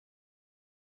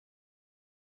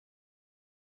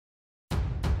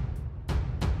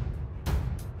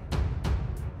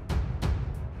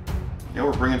Yeah,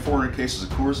 we're bringing 400 cases of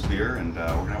Coors beer, and we're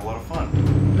gonna have a lot of fun.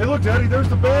 Hey, look, Daddy, there's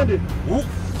the bandit. Whoop.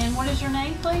 And what is your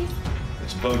name, please?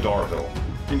 It's Bo Darville.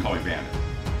 You can call me Bandit.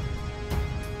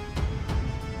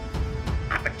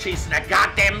 I've been chasing a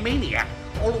goddamn maniac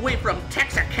all the way from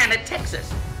Texarkana,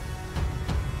 Texas.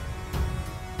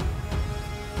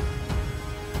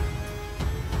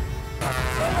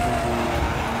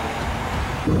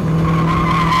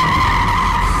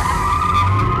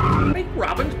 Make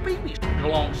Robin's baby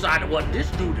alongside of what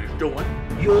this dude is doing.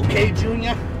 You okay,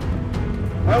 Junior?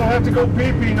 I don't have to go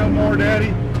pee-pee no more,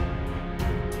 Daddy.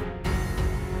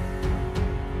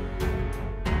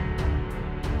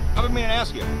 I've been meaning to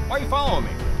ask you, why are you following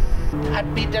me?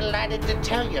 I'd be delighted to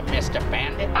tell you, Mr.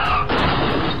 Bandit.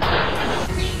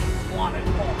 He's wanted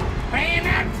for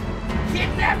bayonets,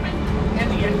 kidnapping, and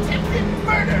the attempted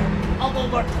murder of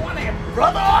over 20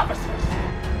 brother officers.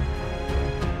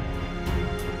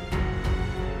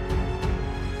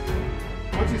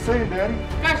 What's he saying, Daddy?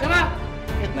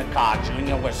 Get in the car,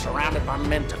 Junior. We're surrounded by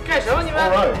men. All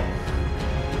right.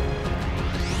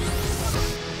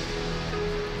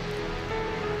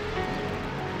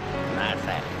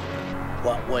 Nothing.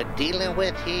 What we're dealing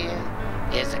with here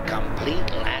is a complete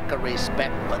lack of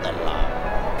respect for the law.